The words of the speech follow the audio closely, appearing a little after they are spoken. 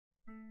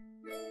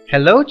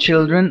Hello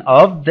children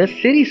of the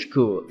city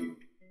school.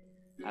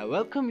 I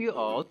welcome you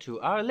all to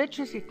our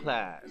literacy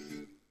class.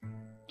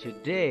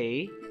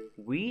 Today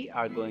we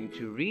are going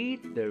to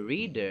read the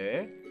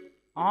reader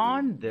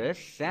On the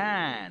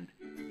Sand,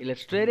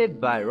 illustrated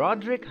by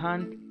Roderick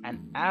Hunt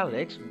and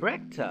Alex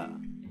Brychta.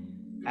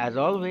 As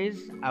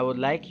always, I would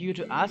like you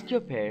to ask your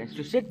parents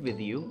to sit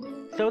with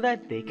you so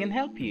that they can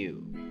help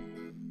you.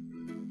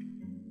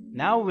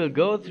 Now we'll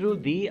go through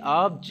the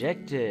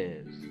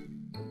objectives.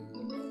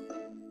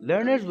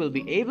 Learners will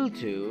be able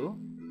to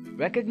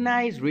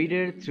recognize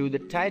reader through the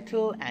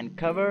title and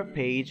cover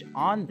page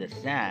on the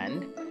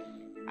sand,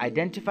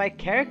 identify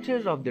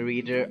characters of the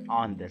reader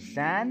on the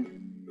sand,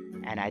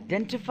 and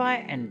identify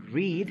and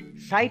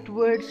read sight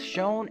words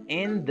shown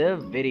in the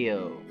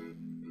video.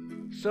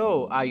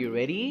 So, are you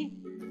ready?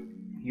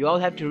 You all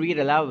have to read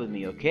aloud with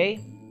me, okay?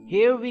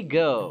 Here we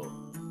go.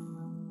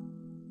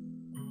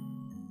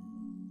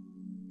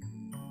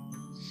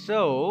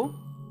 So,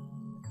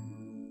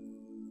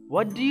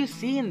 what do you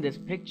see in this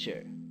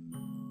picture?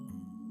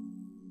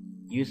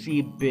 You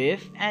see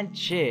Biff and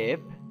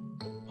Chip.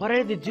 What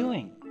are they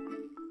doing?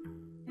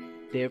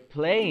 They're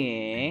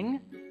playing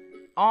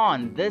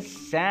on the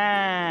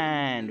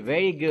sand.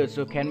 Very good.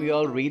 So can we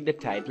all read the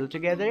title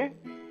together?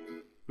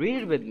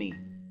 Read it with me.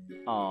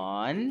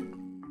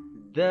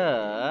 On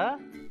the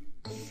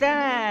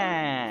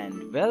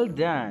sand. Well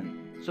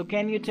done. So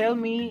can you tell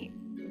me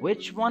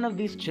which one of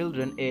these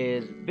children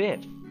is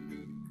Biff?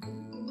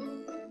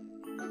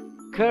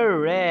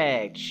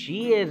 Correct,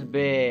 she is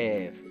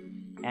Biff.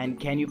 And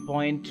can you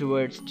point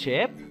towards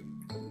Chip?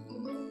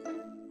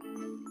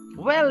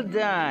 Well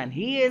done,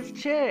 he is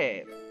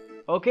Chip.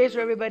 Okay, so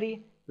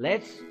everybody,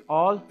 let's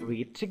all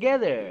read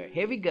together.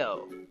 Here we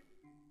go.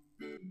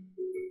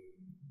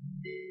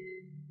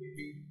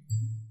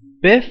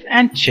 Biff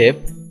and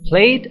Chip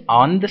played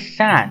on the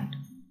sand.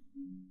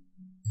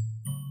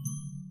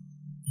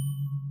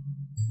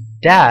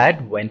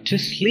 Dad went to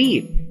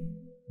sleep.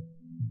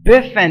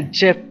 Biff and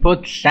Chip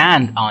put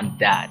sand on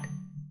Dad.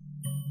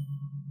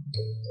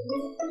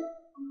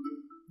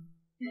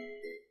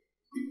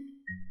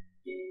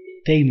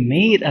 They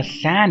made a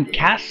sand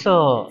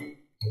castle.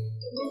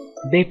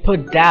 They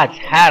put Dad's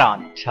hat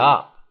on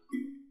top.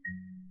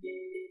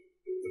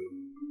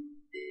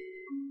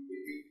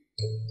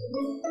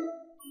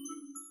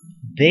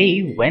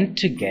 They went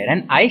to get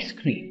an ice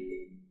cream.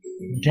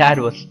 Dad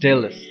was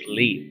still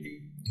asleep.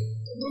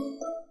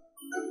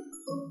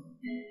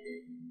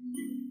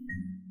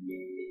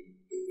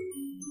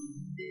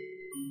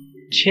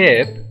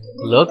 Chip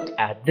looked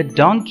at the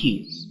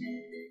donkeys.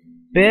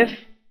 Biff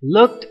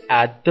looked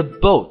at the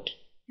boat.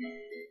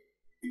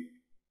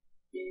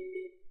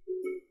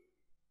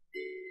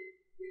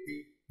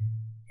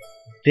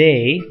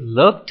 They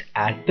looked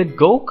at the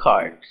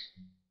go-karts.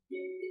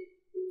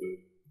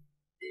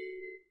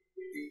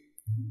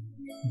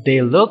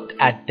 They looked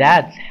at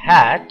Dad's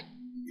hat.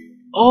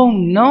 "Oh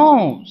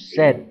no,"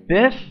 said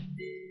Biff.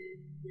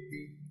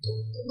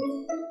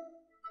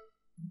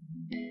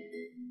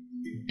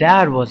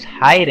 Dad was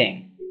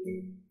hiding.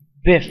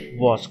 Biff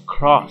was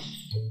cross.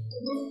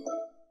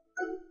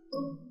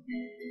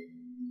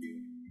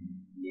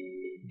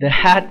 The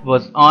hat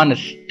was on a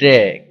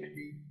stick.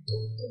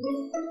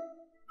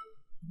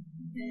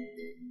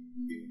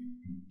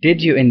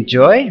 Did you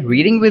enjoy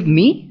reading with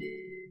me?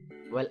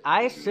 Well,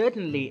 I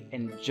certainly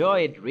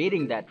enjoyed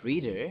reading that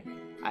reader.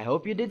 I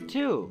hope you did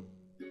too.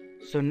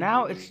 So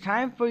now it's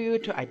time for you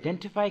to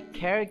identify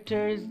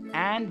characters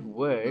and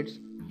words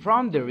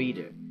from the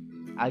reader.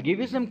 I'll give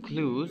you some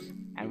clues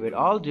and we'll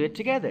all do it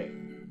together.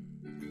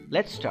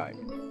 Let's start.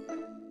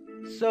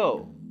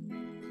 So,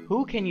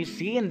 who can you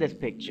see in this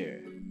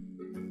picture?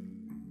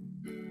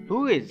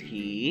 Who is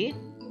he?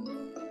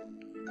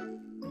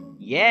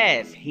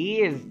 Yes,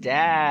 he is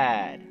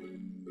Dad.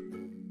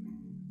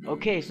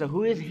 Okay, so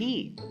who is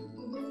he?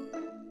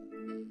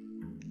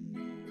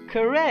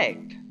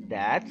 Correct,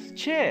 that's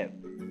Chip.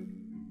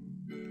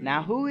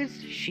 Now who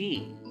is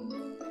she?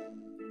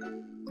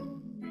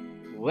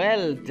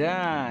 Well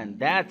done,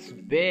 that's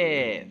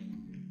Biff.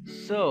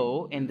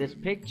 So, in this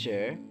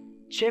picture,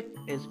 Chip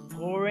is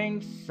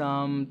pouring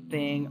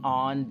something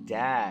on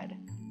Dad.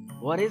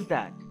 What is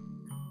that?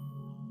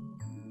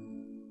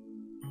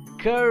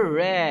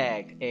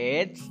 Correct,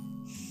 it's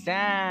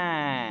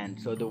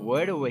sand. So the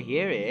word over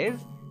here is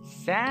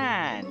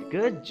sand.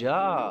 Good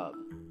job.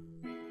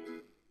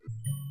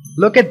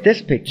 Look at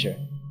this picture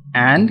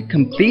and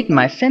complete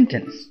my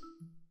sentence.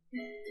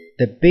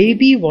 The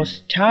baby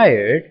was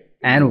tired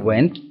and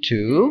went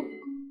to...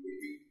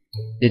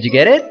 Did you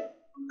get it?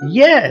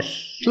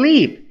 Yes,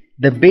 sleep.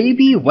 The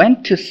baby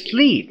went to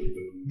sleep.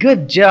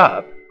 Good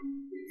job.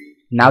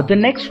 Now the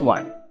next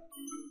one.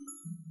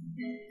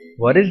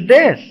 What is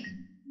this?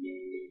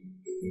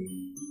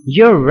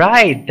 You're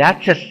right,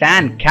 that's a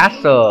sand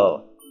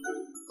castle.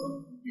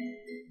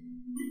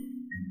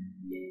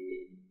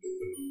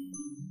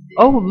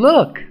 Oh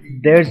look,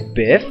 there's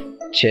Biff,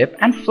 Chip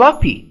and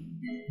Floppy.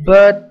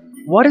 But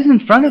what is in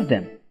front of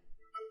them?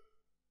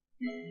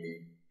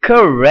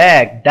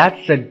 Correct,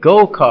 that's a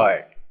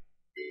go-kart.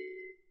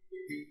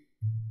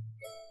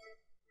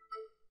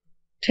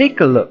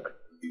 Take a look.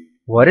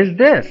 What is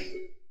this?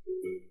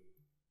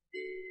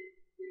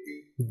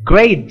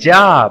 Great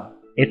job!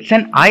 It's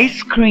an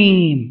ice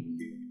cream.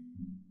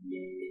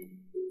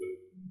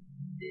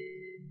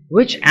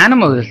 Which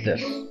animal is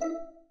this?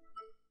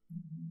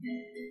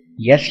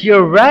 Yes,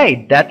 you're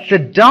right. That's a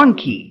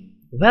donkey.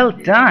 Well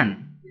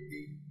done.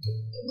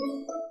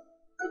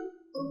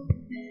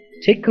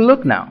 Take a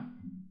look now.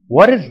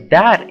 What is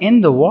that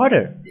in the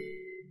water?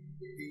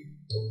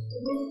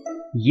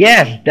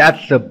 Yes,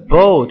 that's a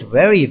boat.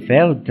 Very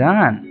well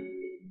done.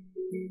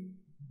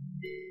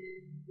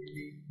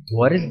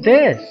 What is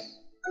this?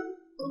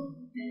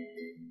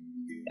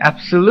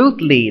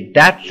 Absolutely,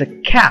 that's a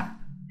cap.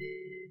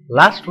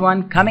 Last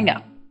one coming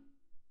up.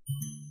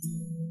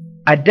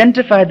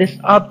 Identify this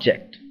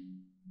object.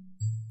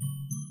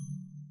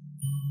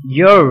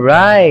 You're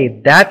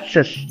right, that's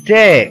a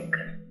stick.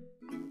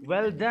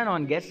 Well done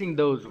on guessing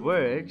those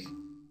words.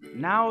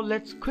 Now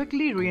let's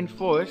quickly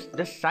reinforce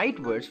the sight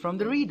words from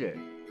the reader.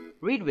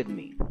 Read with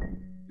me.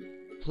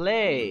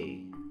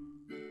 Play.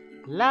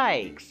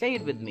 Like. Say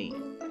it with me.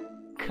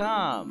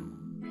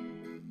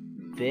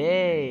 Come.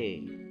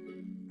 They.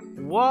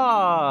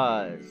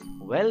 Was.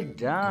 Well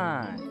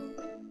done.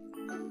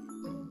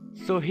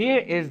 So here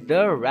is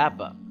the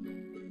wrap-up.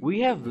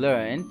 We have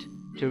learned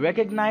to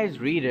recognize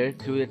reader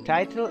through the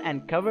title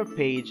and cover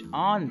page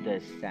on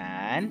the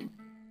sand,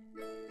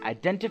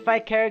 identify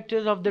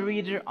characters of the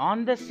reader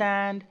on the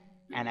sand,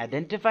 and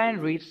identify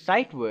and read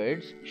sight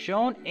words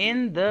shown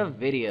in the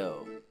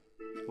video.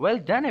 Well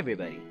done,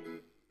 everybody.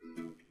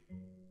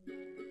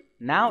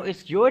 Now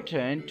it's your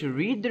turn to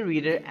read the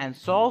reader and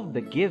solve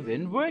the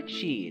given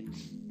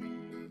worksheets.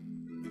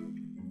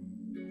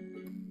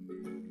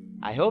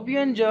 I hope you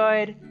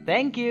enjoyed.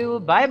 Thank you.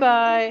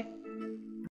 Bye-bye.